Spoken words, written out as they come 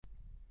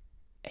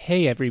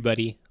Hey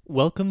everybody,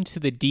 welcome to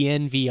the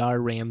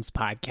DNVR Rams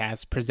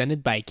podcast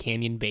presented by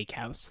Canyon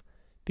Bakehouse.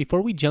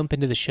 Before we jump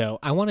into the show,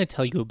 I want to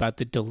tell you about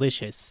the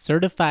delicious,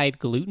 certified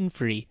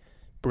gluten-free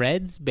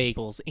breads,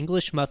 bagels,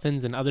 English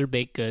muffins, and other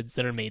baked goods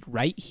that are made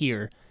right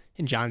here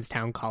in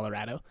Johnstown,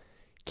 Colorado.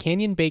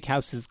 Canyon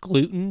Bakehouse's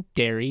gluten,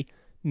 dairy,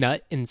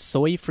 nut, and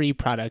soy-free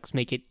products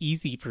make it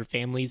easy for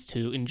families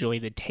to enjoy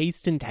the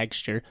taste and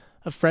texture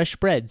of fresh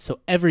bread so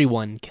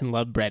everyone can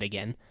love bread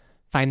again.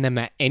 Find them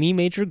at any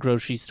major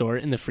grocery store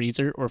in the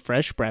freezer or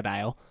fresh bread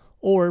aisle,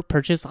 or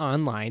purchase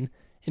online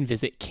and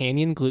visit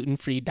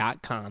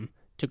canyonglutenfree.com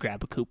to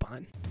grab a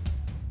coupon.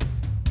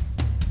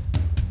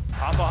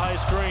 Off a high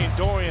screen,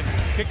 Dorian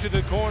kick to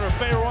the corner,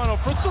 Bejarano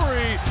for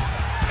three.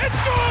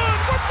 It's good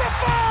with the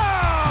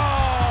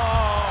foul!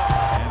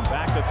 And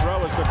back to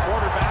throw is the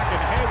quarterback, and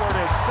Hayward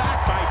is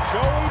sacked by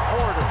Joey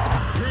Porter.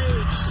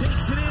 Page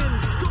takes it in,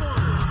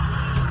 scores.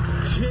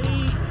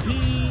 J.D.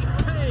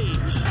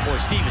 Boy,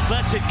 Stevens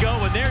lets it go,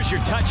 and there's your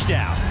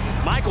touchdown.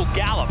 Michael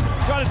Gallup.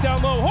 Got it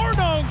down low,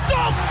 Hornung,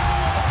 dunk!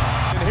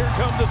 And here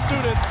come the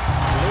students.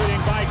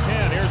 Leading by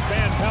 10, here's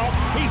Van Pelt.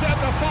 He's at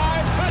the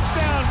 5,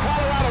 touchdown,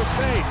 Colorado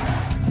State.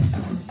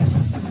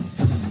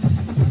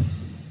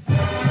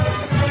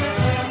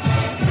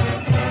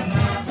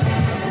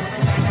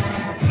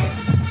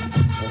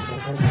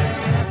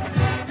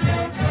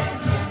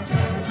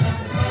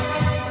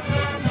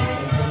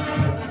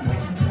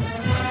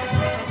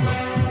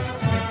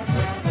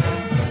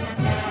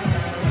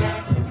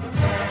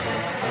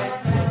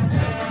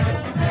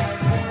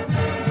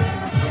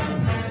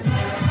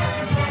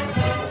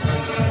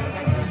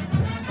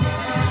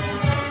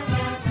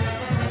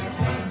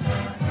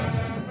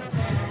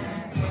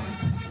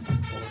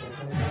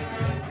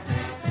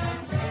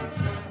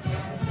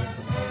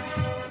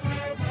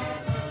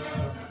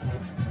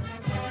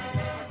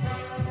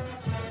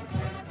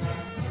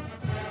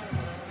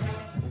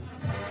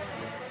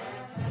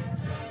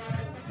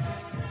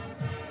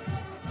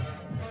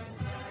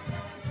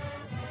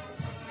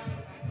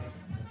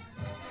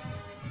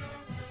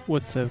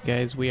 What's up,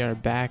 guys? We are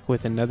back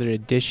with another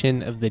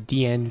edition of the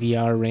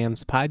DNVR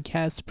Rams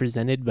podcast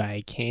presented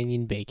by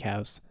Canyon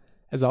Bakehouse.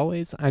 As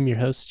always, I'm your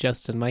host,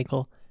 Justin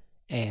Michael,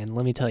 and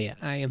let me tell you,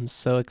 I am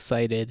so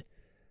excited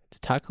to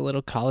talk a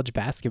little college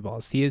basketball.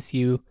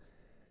 CSU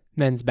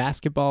men's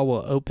basketball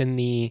will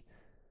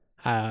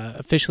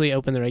officially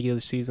open the regular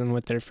season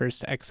with their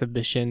first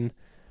exhibition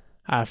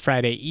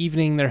Friday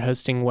evening. They're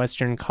hosting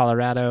Western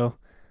Colorado.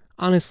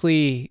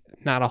 Honestly,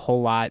 not a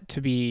whole lot to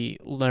be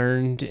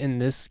learned in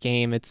this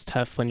game. It's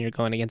tough when you're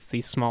going against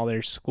these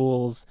smaller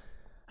schools,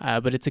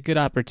 but it's a good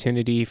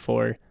opportunity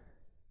for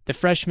the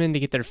freshmen to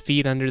get their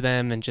feet under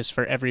them and just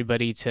for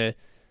everybody to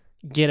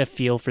get a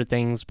feel for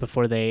things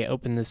before they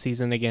open the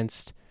season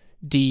against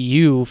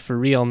DU for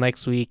real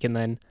next week. And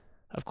then,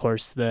 of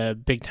course, the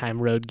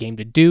big-time road game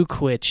to Duke,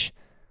 which,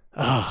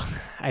 I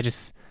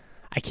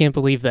can't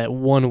believe that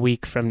 1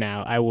 week from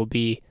now I will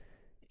be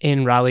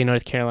in Raleigh,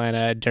 North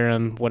Carolina,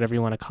 Durham, whatever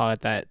you want to call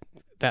it.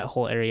 That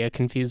whole area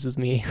confuses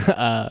me.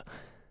 But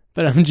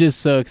I'm just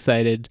so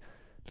excited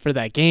for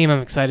that game. I'm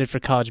excited for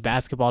college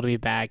basketball to be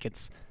back.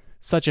 It's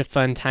such a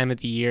fun time of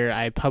the year.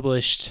 I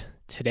published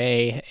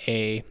today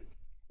a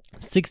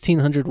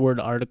 1,600-word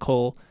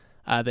article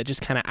that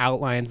just kind of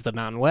outlines the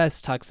Mountain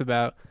West, talks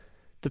about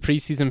the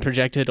preseason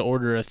projected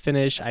order of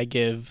finish. I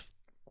give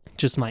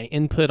just my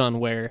input on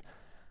where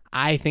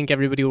I think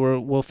everybody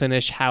will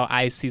finish, how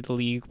I see the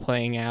league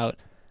playing out.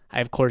 I,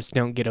 of course,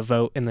 don't get a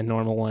vote in the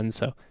normal one,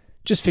 so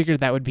just figured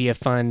that would be a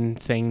fun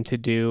thing to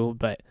do.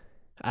 But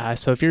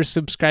so if you're a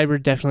subscriber,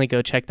 definitely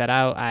go check that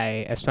out.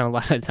 I spent a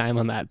lot of time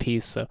on that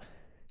piece, so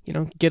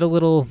get a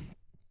little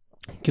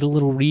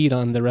read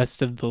on the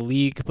rest of the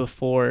league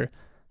before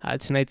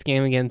tonight's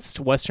game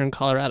against Western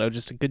Colorado.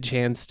 Just a good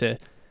chance to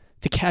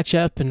catch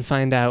up and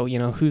find out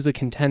who's a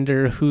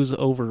contender, who's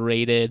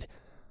overrated,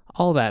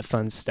 all that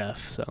fun stuff.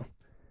 So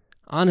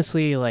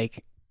honestly,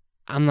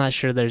 I'm not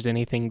sure there's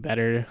anything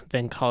better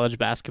than college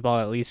basketball,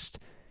 at least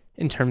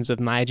in terms of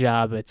my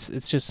job.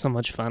 It's just so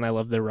much fun. I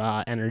love the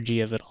raw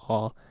energy of it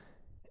all.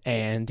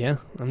 And yeah,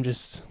 I'm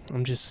just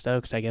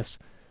stoked. I guess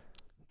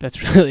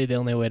that's really the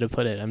only way to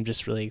put it. I'm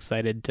just really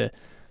excited to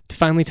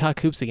finally talk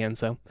hoops again.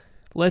 So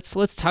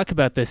let's talk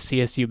about this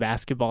CSU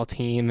basketball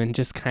team and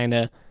just kind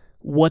of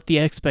what the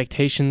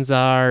expectations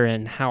are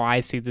and how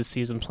I see this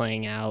season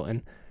playing out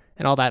and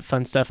all that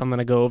fun stuff. I'm going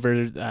to go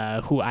over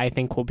who I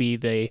think will be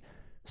the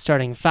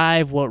starting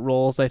five, what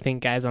roles I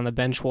think guys on the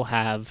bench will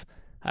have.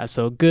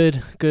 So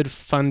good,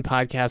 fun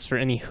podcast for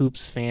any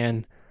hoops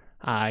fan.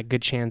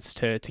 Good chance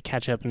to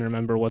catch up and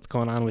remember what's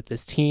going on with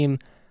this team.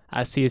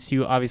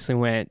 CSU obviously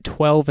went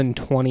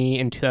 12-20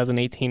 in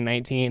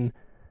 2018-19,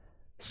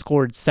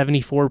 scored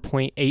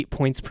 74.8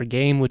 points per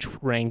game, which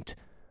ranked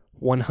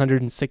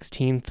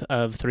 116th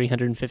of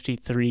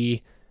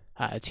 353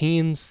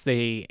 teams.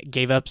 They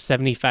gave up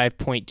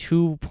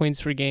 75.2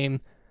 points per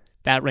game.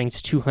 That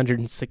ranked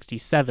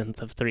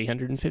 267th of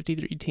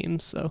 353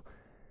 teams. So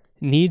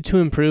need to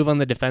improve on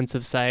the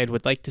defensive side.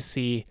 Would like to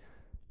see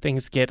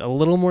things get a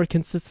little more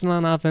consistent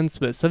on offense,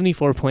 but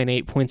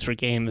 74.8 points per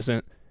game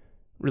isn't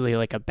really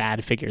like a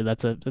bad figure.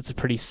 That's a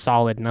pretty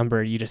solid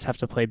number. You just have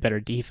to play better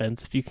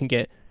defense. If you can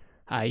get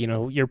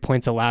your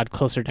points allowed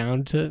closer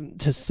down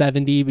to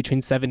 70,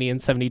 between 70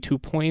 and 72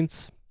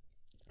 points,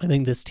 I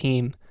think this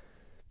team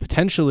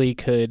potentially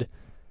could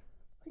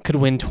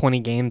win 20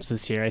 games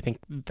this year. I think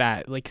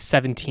that like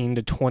 17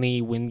 to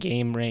 20 win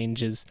game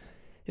range is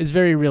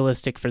very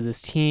realistic for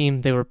this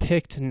team. They were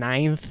picked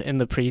 9th in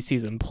the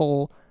preseason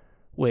poll,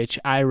 which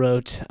I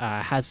wrote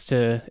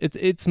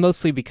it's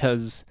mostly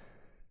because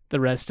the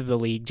rest of the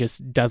league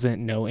just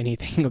doesn't know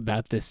anything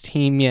about this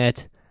team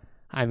yet.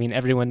 I mean,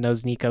 everyone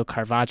knows Nico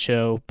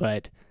Carvacho,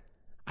 but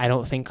I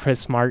don't think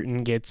Chris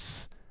Martin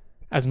gets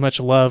as much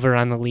love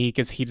around the league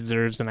as he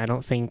deserves, and I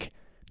don't think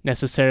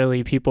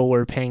necessarily people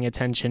were paying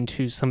attention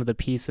to some of the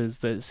pieces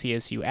that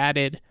CSU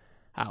added.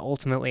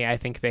 Ultimately, I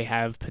think they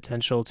have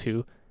potential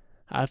to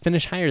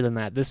finish higher than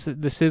that. This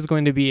is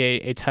going to be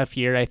a tough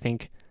year. I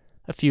think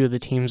a few of the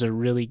teams are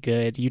really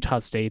good. Utah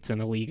State's in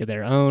a league of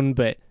their own,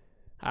 but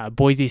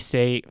Boise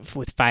State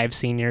with 5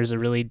 seniors, a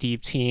really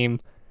deep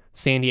team.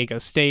 San Diego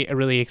State, a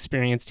really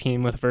experienced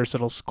team with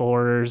versatile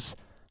scorers.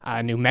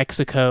 New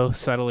Mexico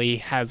subtly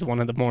has one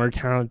of the more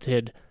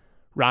talented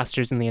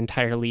rosters in the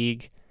entire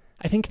league.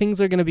 I think things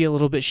are going to be a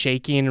little bit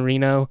shaky in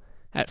Reno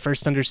at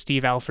first under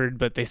Steve Alford,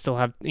 but they still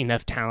have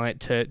enough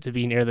talent to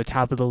be near the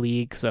top of the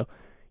league. So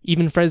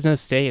even Fresno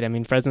State,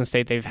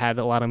 they've had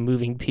a lot of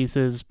moving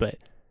pieces, but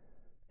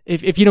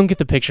if you don't get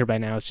the picture by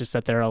now, it's just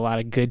that there are a lot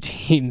of good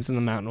teams in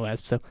the Mountain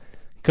West. So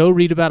go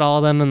read about all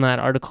of them in that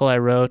article I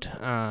wrote.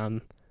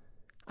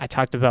 I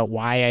talked about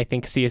why I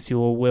think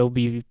CSU will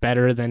be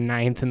better than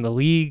 9th in the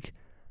league.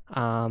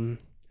 And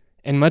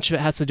much of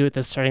it has to do with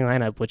the starting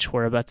lineup, which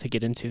we're about to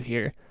get into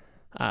here.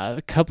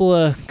 A couple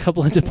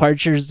of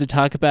departures to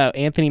talk about.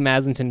 Anthony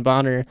Mazenton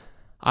Bonner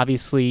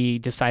obviously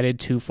decided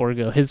to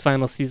forego his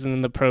final season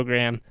in the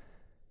program.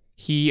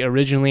 He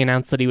originally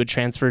announced that he would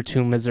transfer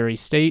to Missouri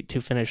State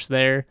to finish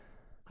there.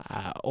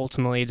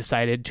 Ultimately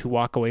decided to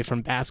walk away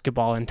from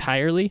basketball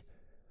entirely.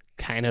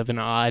 Kind of an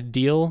odd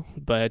deal,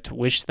 but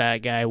wish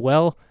that guy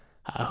well.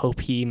 Hope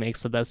he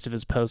makes the best of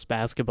his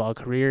post-basketball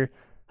career.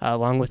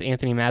 Along with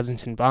Anthony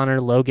Mazenton Bonner,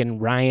 Logan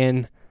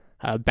Ryan,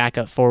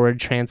 backup forward,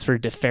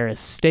 transferred to Ferris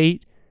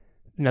State.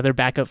 Another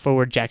backup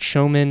forward, Jack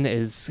Schoeman,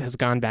 has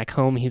gone back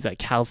home. He's at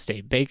Cal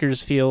State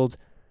Bakersfield.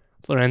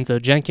 Lorenzo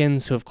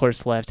Jenkins, who of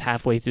course left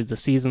halfway through the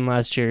season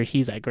last year,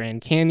 he's at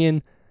Grand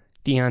Canyon.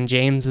 Deion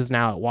James is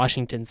now at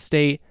Washington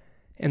State.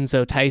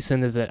 Enzo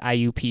Tyson is at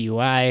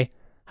IUPUI.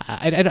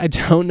 I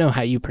don't know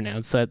how you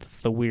pronounce that. That's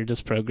the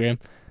weirdest program.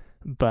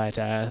 But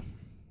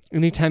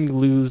anytime you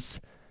lose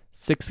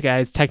 6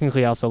 guys,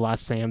 technically also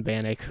lost Sam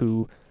Bannock,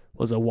 who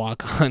was a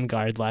walk-on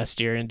guard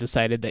last year and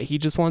decided that he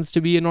just wants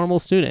to be a normal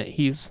student.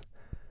 He's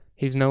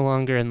no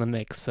longer in the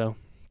mix. So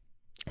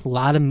a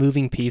lot of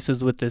moving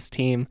pieces with this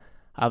team.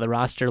 The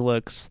roster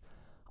looks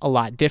a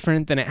lot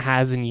different than it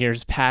has in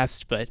years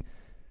past, but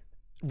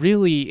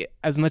really,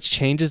 as much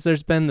change as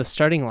there's been, the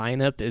starting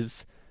lineup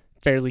is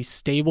fairly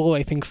stable.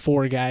 I think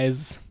 4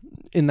 guys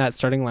in that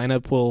starting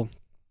lineup will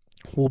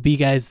be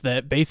guys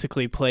that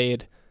basically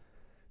played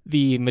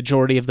the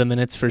majority of the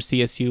minutes for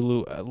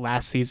CSU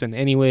last season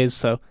anyways,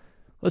 so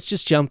let's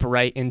just jump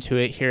right into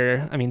it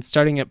here. I mean,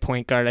 starting at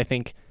point guard, I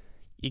think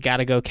you got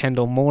to go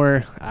Kendall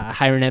Moore.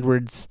 Hiron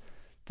Edwards,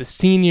 the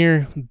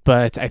senior,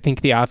 but I think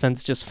the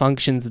offense just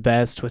functions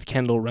best with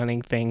Kendall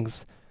running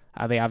things.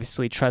 They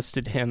obviously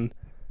trusted him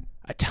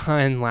a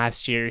ton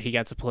last year. He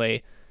got to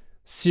play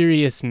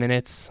serious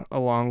minutes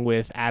along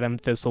with Adam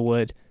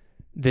Thistlewood.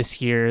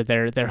 This year,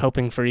 they're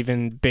hoping for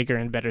even bigger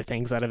and better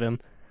things out of him.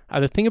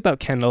 The thing about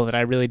Kendall that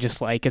I really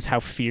just like is how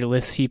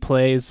fearless he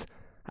plays.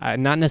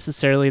 Not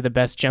necessarily the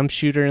best jump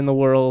shooter in the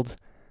world,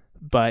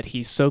 but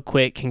he's so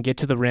quick, can get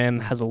to the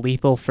rim, has a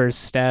lethal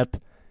first step,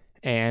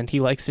 and he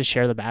likes to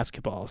share the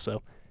basketball.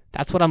 So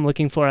that's what I'm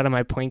looking for out of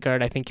my point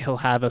guard. I think he'll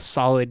have a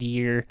solid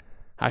year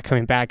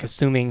coming back,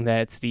 assuming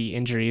that the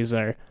injuries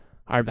are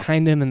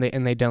behind him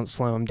and they don't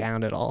slow him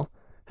down at all.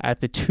 At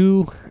the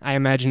 2, I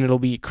imagine it'll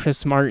be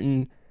Chris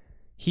Martin.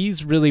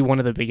 He's really one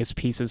of the biggest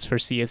pieces for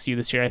CSU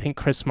this year. I think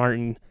Chris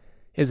Martin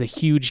is a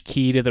huge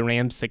key to the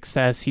Rams'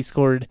 success. He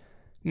scored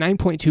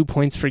 9.2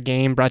 points per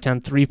game, brought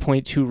down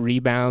 3.2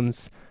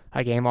 rebounds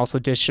a game, also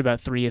dished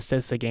about 3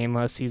 assists a game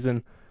last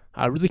season.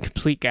 A really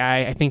complete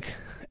guy. I think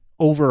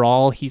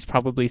overall he's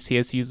probably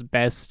CSU's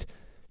best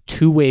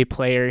two-way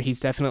player.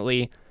 He's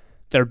definitely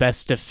their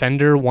best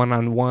defender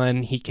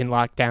one-on-one. He can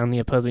lock down the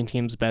opposing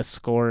team's best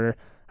scorer.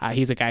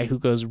 He's a guy who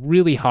goes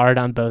really hard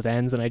on both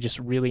ends, and I just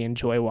really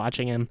enjoy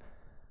watching him.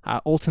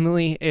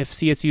 Ultimately, if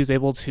CSU is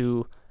able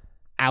to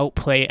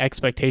outplay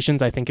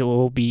expectations, I think it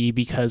will be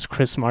because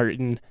Chris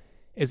Martin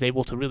is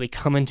able to really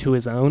come into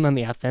his own on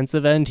the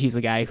offensive end. He's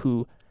a guy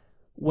who,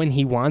 when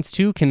he wants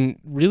to, can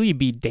really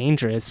be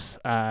dangerous.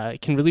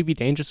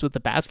 With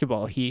the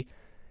basketball. He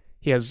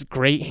has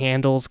great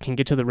handles, can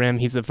get to the rim.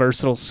 He's a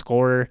versatile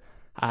scorer,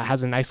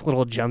 has a nice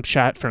little jump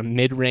shot from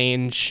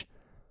mid-range.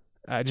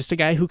 Just a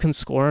guy who can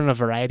score in a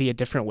variety of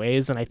different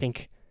ways, and I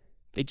think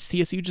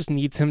CSU just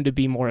needs him to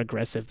be more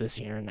aggressive this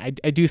year, and I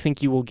do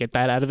think you will get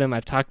that out of him.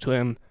 I've talked to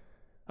him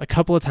a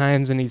couple of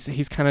times, and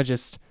he's kind of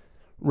just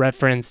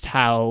referenced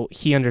how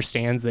he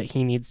understands that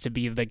he needs to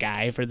be the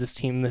guy for this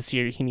team this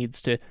year. He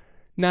needs to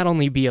not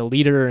only be a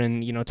leader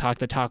and, talk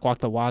the talk, walk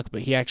the walk,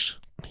 but he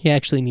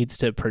actually needs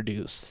to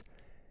produce.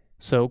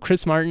 So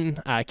Chris Martin,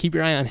 keep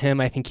your eye on him.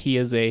 I think he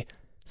is a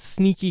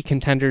sneaky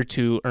contender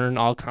to earn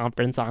all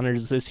conference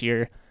honors this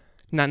year.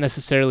 Not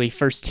necessarily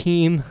first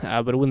team,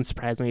 but it wouldn't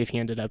surprise me if he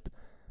ended up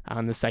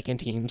on the second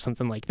team,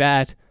 something like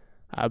that.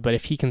 But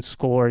if he can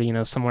score,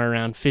 somewhere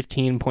around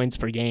 15 points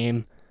per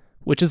game,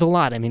 which is a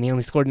lot. I mean, he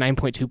only scored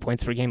 9.2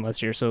 points per game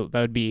last year, so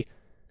that would be,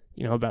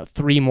 about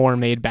 3 more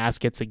made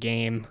baskets a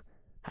game,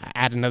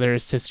 add another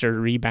assist or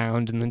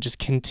rebound, and then just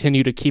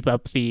continue to keep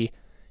up the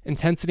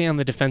intensity on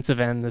the defensive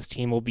end. This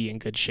team will be in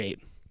good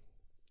shape.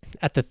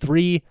 At the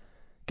 3,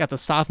 got the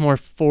sophomore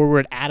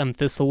forward Adam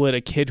Thistlewood,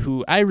 a kid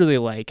who I really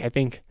like. I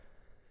think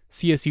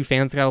CSU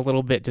fans got a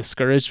little bit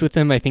discouraged with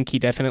him. I think he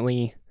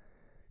definitely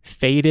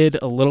faded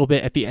a little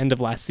bit at the end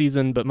of last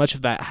season, but much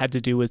of that had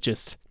to do with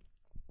just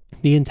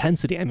the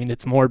intensity. I mean,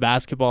 it's more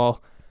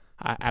basketball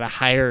at a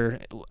higher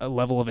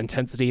level of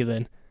intensity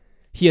than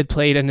he had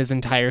played in his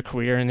entire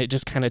career, and it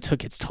just kind of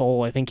took its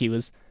toll. I think he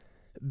was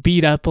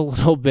beat up a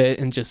little bit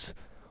and just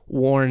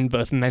worn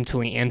both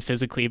mentally and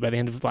physically by the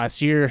end of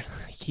last year.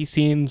 He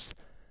seems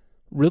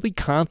really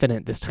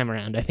confident this time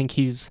around. I think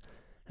he's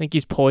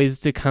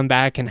poised to come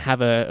back and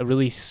have a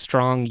really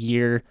strong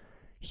year.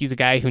 He's a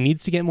guy who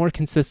needs to get more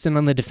consistent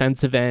on the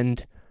defensive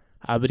end,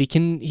 but he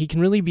can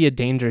really be a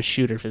dangerous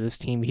shooter for this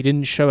team. He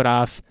didn't show it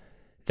off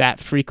that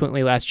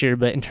frequently last year,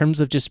 but in terms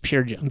of just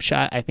pure jump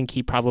shot, I think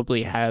he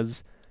probably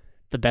has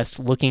the best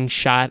looking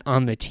shot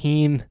on the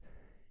team.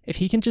 If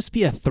he can just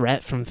be a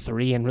threat from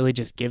 3 and really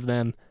just give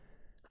them,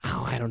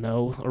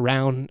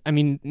 around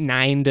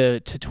 9 to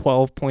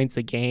 12 points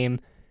a game,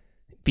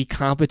 be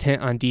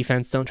competent on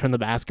defense, don't turn the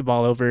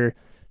basketball over,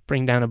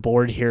 bring down a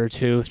board here or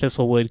two,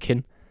 Thistlewood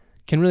can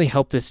really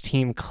help this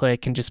team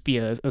click and just be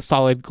a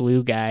solid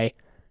glue guy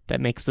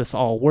that makes this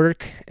all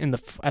work.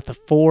 At the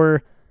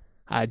 4,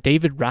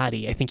 David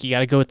Roddy, I think you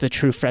got to go with the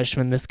true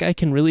freshman. This guy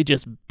can really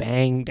just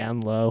bang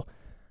down low.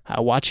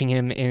 Watching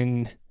him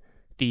in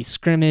the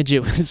scrimmage,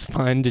 it was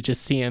fun to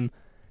just see him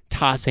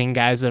tossing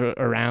guys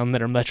around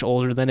that are much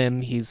older than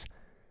him. He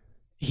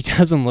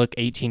doesn't look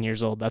 18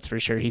 years old, that's for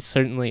sure. He's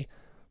certainly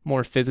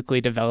more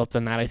physically developed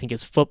than that. I think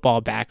his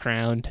football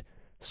background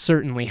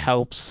certainly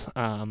helps.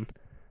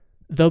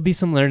 There'll be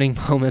some learning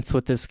moments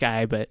with this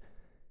guy, but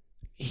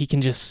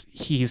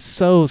he's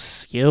so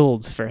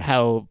skilled for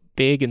how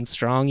big and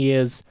strong he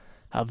is.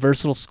 A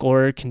versatile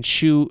scorer, can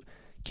shoot,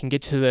 can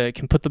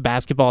put the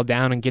basketball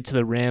down and get to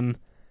the rim.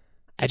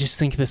 I just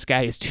think this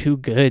guy is too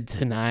good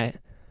to not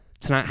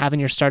have in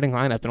your starting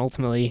lineup, and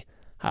ultimately,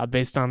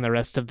 based on the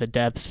rest of the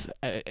depth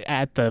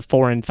at the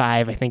 4 and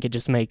 5, I think it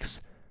just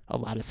makes a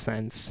lot of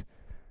sense.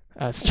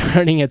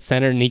 Starting at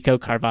center, Nico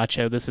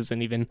Carvacho. This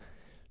isn't even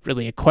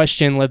really a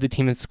question. Led the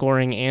team in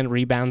scoring and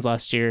rebounds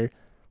last year.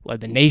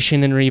 Led the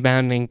nation in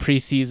rebounding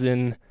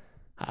preseason.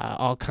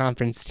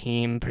 All-conference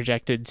team,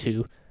 projected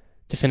to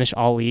finish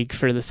all-league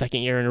for the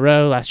second year in a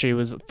row. Last year he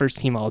was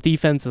first-team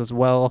all-defense as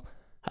well.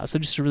 So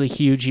just a really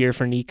huge year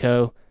for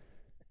Nico.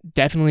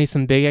 Definitely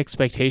some big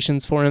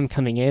expectations for him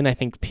coming in. I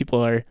think people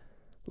are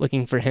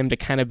looking for him to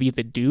kind of be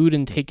the dude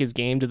and take his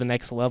game to the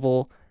next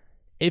level.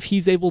 If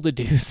he's able to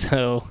do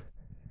so,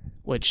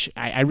 which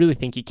I really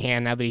think he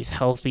can now that he's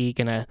healthy,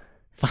 gonna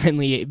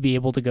finally be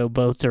able to go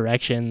both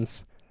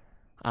directions.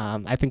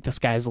 I think the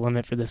sky's the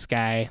limit for this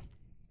guy.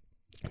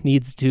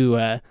 Needs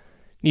to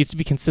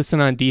be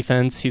consistent on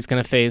defense. He's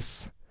going to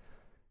face,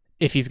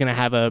 if he's going to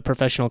have a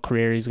professional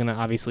career, he's going to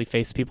obviously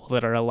face people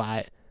that are a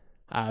lot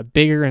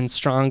bigger and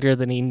stronger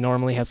than he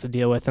normally has to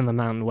deal with in the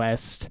Mountain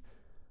West.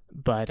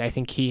 But I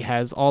think he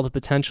has all the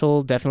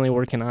potential, definitely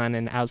working on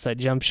an outside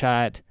jump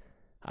shot.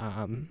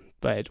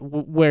 But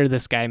where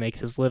this guy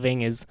makes his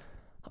living is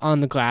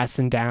on the glass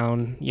and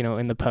down,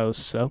 in the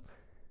post. So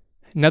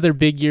another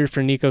big year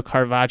for Nico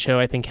Carvacho.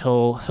 I think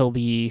he'll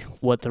be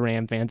what the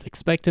Ram fans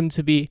expect him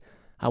to be.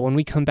 When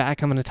we come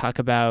back, I'm going to talk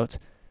about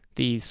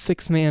the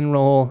 6-man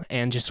role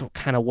and just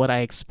kind of what I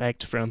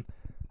expect from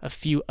a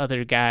few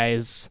other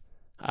guys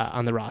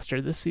on the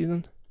roster this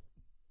season.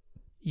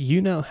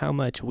 You know how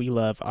much we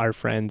love our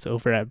friends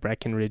over at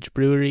Breckenridge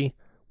Brewery.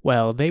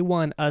 Well, they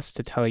want us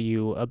to tell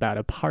you about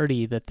a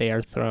party that they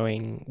are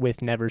throwing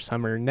with Never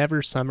Summer.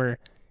 Never Summer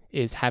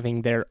is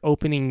having their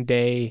opening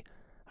day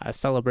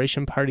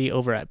celebration party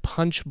over at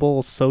Punch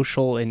Bowl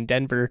Social in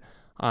Denver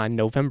on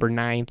November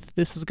 9th.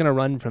 This is going to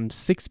run from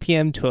 6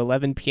 p.m. to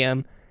 11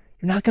 p.m.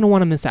 You're not going to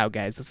want to miss out,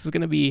 guys. This is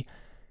going to be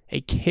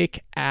a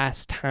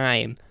kick-ass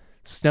time.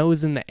 Snow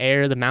is in the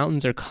air. The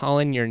mountains are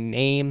calling your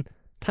name.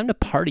 Time to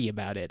party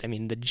about it. I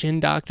mean, the Gin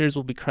Doctors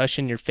will be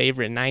crushing your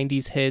favorite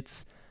 90s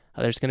hits.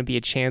 There's going to be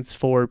a chance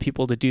for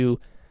people to do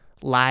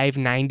live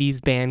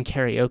 90s band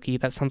karaoke.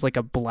 That sounds like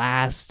a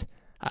blast.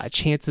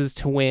 Chances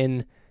to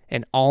win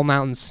an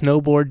all-mountain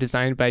snowboard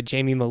designed by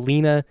Jamie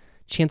Molina.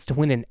 Chance to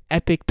win an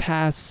Epic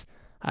Pass.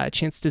 a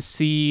chance to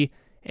see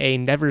a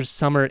Never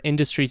Summer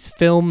Industries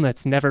film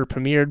that's never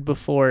premiered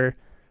before.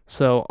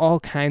 So all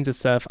kinds of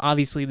stuff.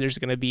 Obviously, there's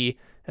going to be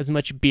as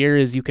much beer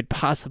as you could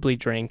possibly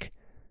drink.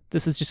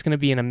 This is just going to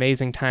be an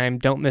amazing time.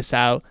 Don't miss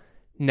out.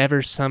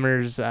 Never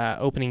Summer's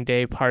opening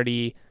day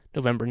party,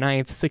 November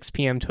 9th, 6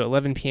 p.m. to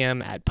 11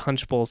 p.m. at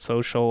Punch Bowl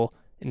Social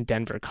in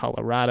Denver,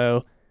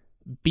 Colorado.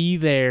 Be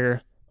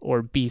there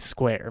or be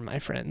square, my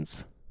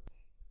friends.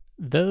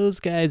 Those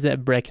guys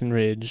at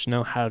Breckenridge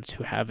know how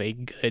to have a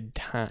good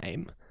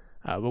time.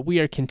 But we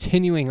are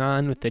continuing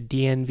on with the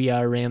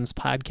DNVR Rams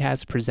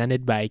podcast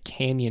presented by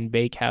Canyon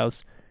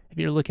Bakehouse. If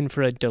you're looking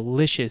for a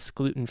delicious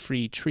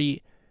gluten-free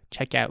treat,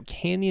 check out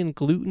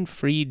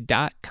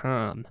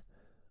canyonglutenfree.com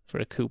for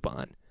a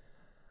coupon.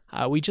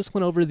 We just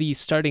went over the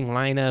starting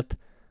lineup,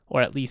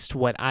 or at least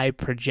what I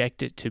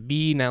project it to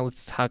be. Now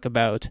let's talk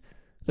about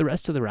the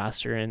rest of the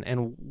roster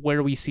and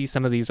where we see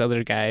some of these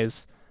other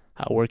guys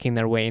working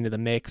their way into the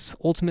mix.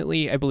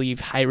 Ultimately, I believe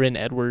Hyron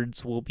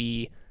Edwards will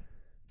be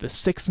the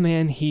sixth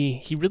man.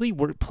 He really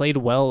played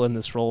well in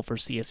this role for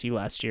CSU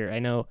last year. I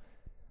know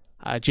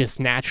just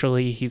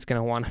naturally he's going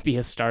to want to be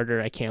a starter.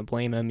 I can't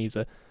blame him. He's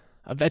a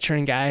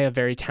veteran guy, a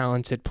very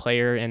talented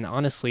player, and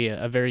honestly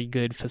a very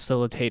good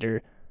facilitator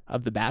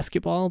of the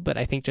basketball. But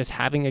I think just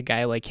having a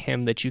guy like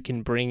him that you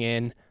can bring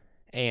in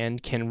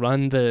and can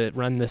run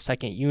the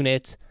second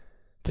unit,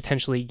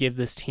 potentially give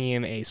this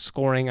team a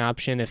scoring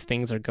option if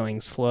things are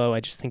going slow. I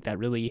just think that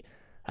really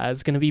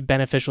is going to be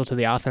beneficial to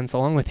the offense.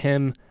 Along with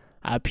him,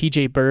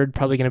 PJ Bird,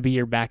 probably going to be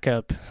your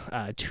backup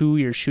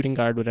your shooting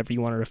guard, whatever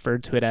you want to refer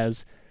to it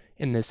as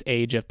in this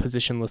age of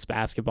positionless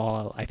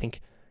basketball. I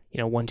think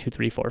 1, 2,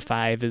 3, 4,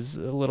 5 is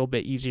a little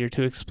bit easier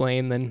to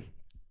explain than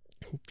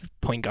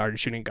point guard,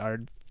 shooting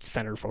guard,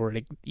 center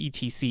forward,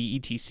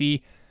 etc.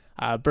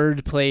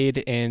 Bird played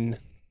in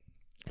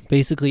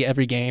basically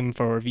every game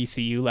for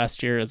VCU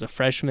last year as a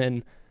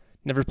freshman.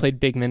 Never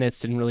played big minutes,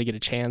 didn't really get a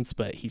chance,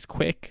 but he's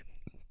quick.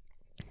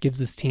 Gives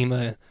this team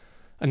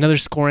another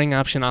scoring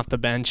option off the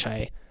bench.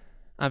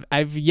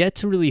 I've yet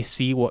to really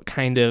see what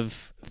kind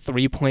of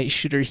three-point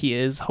shooter he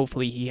is.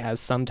 Hopefully he has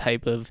some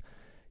type of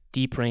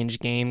deep range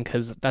game,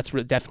 because that's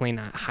definitely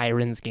not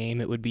Hyron's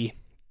game. It would be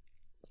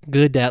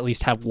good to at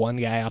least have one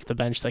guy off the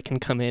bench that can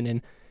come in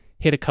and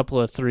hit a couple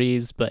of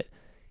threes, but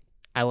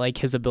I like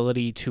his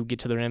ability to get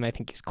to the rim. I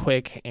think he's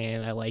quick,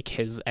 and I like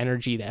his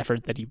energy, the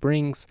effort that he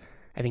brings.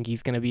 I think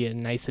he's going to be a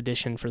nice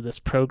addition for this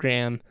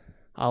program.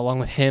 Along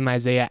with him,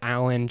 Isaiah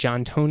Allen,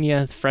 John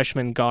Tonia,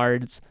 freshman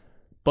guards.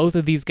 Both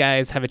of these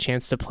guys have a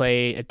chance to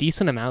play a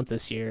decent amount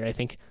this year. I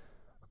think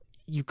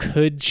you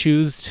could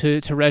choose to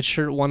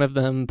redshirt one of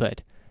them,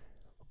 but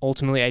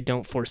ultimately I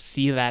don't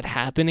foresee that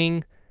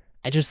happening.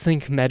 I just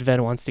think Medved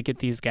wants to get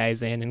these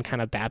guys in and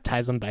kind of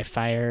baptize them by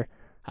fire.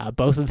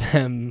 Both of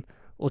them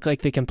look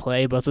like they can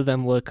play. Both of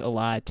them look a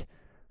lot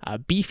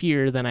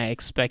beefier than I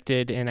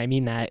expected, and I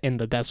mean that in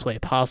the best way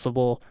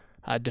possible.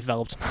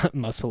 Developed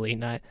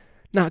muscly,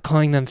 not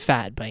calling them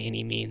fat by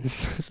any means.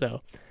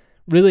 So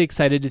really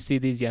excited to see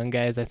these young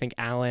guys. I think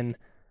Allen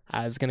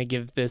is going to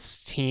give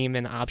this team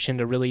an option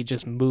to really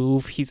just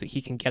move.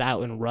 He can get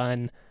out and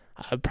run,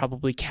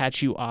 probably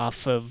catch you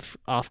off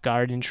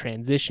guard in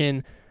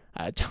transition.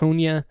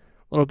 Tonia, a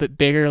little bit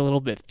bigger, a little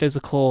bit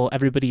physical.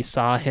 Everybody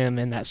saw him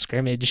in that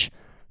scrimmage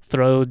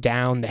throw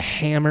down the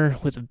hammer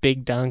with a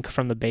big dunk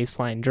from the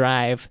baseline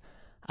drive.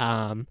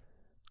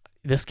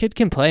 This kid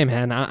can play,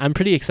 man. I'm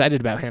pretty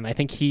excited about him. I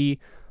think he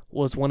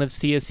was one of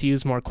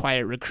CSU's more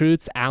quiet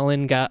recruits.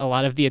 Allen got a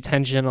lot of the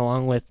attention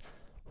along with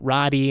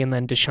Roddy, and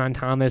then Deshaun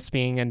Thomas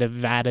being a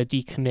Nevada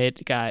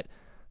decommit got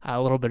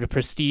a little bit of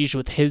prestige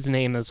with his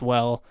name as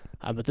well.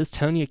 But this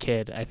Tonia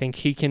kid, I think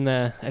he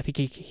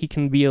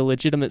can be a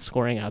legitimate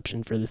scoring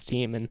option for this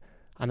team, and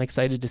I'm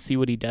excited to see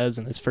what he does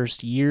in his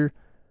first year.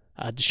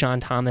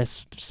 Deshaun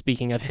Thomas,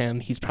 speaking of him,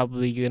 he's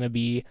probably going to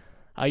be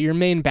your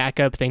main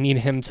backup. They need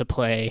him to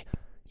play,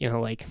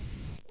 like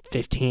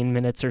 15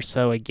 minutes or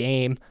so a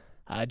game.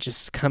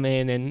 Just come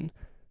in and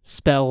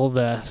spell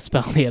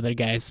the other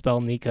guys,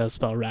 spell Nico,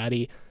 spell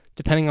Roddy.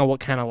 Depending on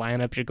what kind of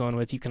lineup you're going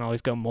with, you can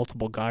always go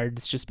multiple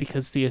guards, just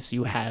because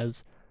CSU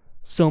has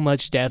so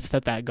much depth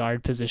at that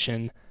guard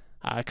position.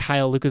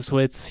 Kyle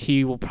Lukasiewicz,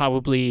 he will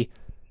probably,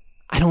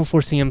 I don't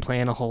foresee him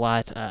playing a whole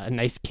lot. A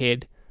nice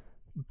kid,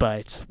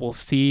 but we'll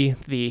see.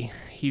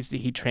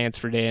 He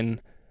transferred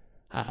in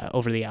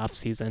over the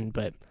offseason,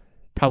 but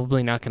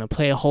probably not going to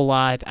play a whole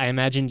lot. I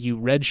imagine you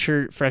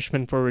redshirt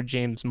freshman forward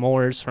James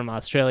Moores from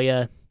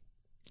Australia.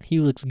 He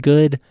looks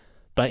good,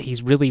 but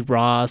he's really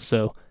raw,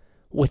 so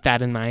with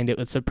that in mind, it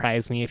would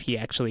surprise me if he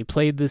actually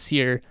played this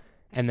year.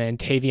 And then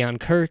Tavion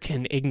Kirk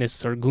and Ignas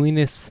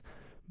Sorguinis,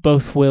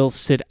 both will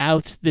sit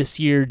out this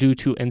year due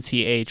to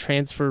NCAA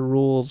transfer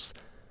rules.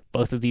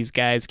 Both of these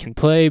guys can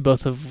play.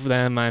 Both of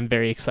them I'm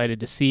very excited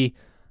to see,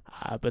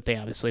 but they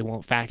obviously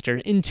won't factor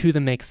into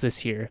the mix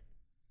this year.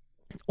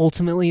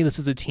 Ultimately, this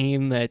is a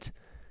team that,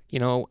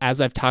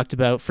 as I've talked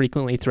about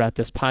frequently throughout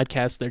this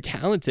podcast, they're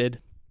talented.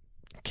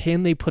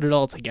 Can they put it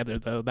all together,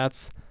 though?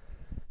 That's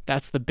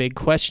the big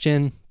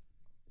question.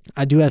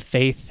 I do have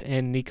faith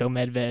in Nico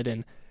Medved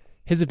and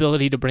his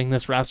ability to bring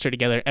this roster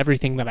together,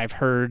 everything that I've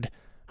heard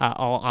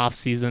all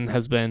offseason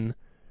has been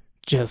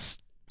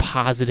just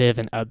positive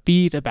and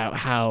upbeat about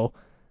how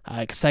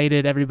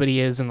excited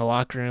everybody is in the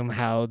locker room,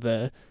 how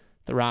the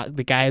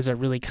guys are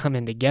really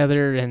coming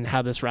together, and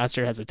how this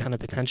roster has a ton of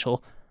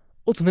potential.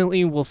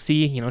 Ultimately, we'll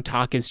see.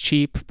 Talk is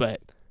cheap, but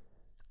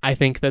I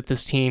think that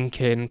this team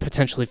can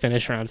potentially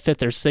finish around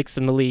 5th or 6th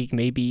in the league,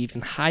 maybe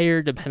even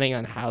higher, depending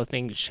on how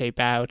things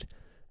shape out.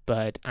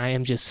 But I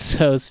am just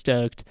so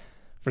stoked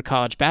for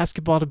college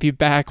basketball to be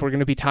back. We're going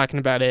to be talking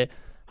about it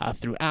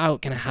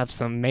throughout. Going to have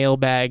some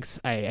mailbags.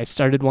 I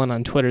started one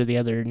on Twitter the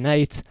other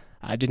night.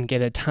 I didn't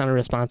get a ton of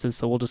responses,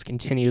 so we'll just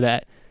continue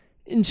that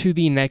into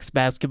the next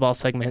basketball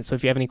segment. So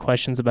if you have any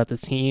questions about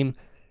this team,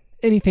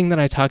 anything that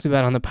I talked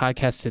about on the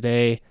podcast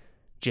today,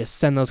 just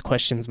send those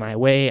questions my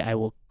way. I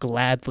will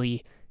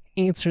gladly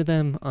answer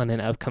them on an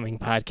upcoming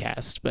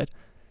podcast. But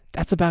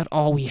that's about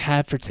all we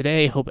have for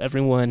today. Hope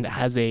everyone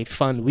has a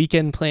fun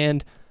weekend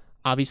planned.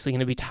 Obviously going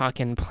to be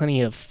talking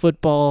plenty of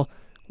football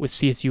with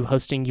CSU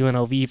hosting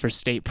UNLV for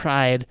state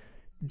pride.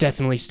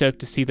 Definitely stoked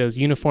to see those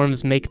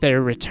uniforms make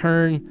their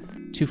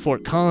return to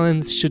Fort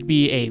Collins. Should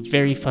be a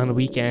very fun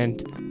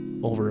weekend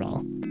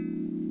overall.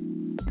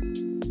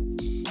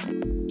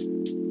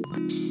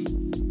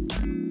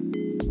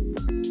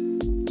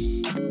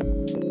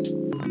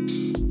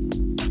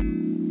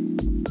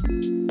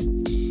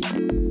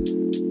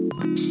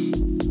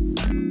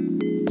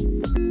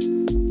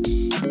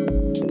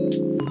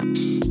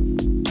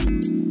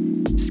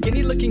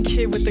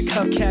 Kid with the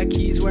cuff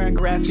khakis, wearing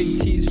graphic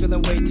tees,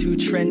 feeling way too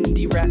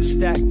trendy. Raps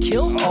that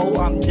kill, oh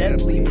I'm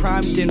deadly,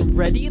 primed and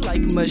ready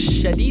like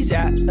machetes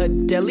at a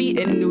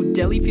deli in New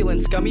Delhi. Feeling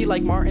scummy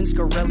like Martin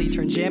Scarelli,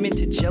 turn jam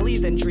into jelly,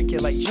 then drink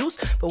it like juice.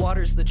 But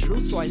water's the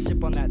truth, so I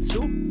sip on that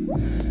too.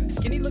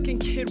 Skinny looking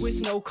kid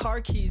with no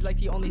car keys, like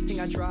the only thing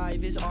I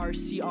drive is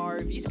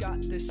RCRV's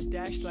got the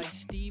stash like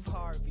Steve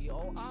Harvey.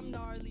 Oh I'm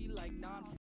gnarly.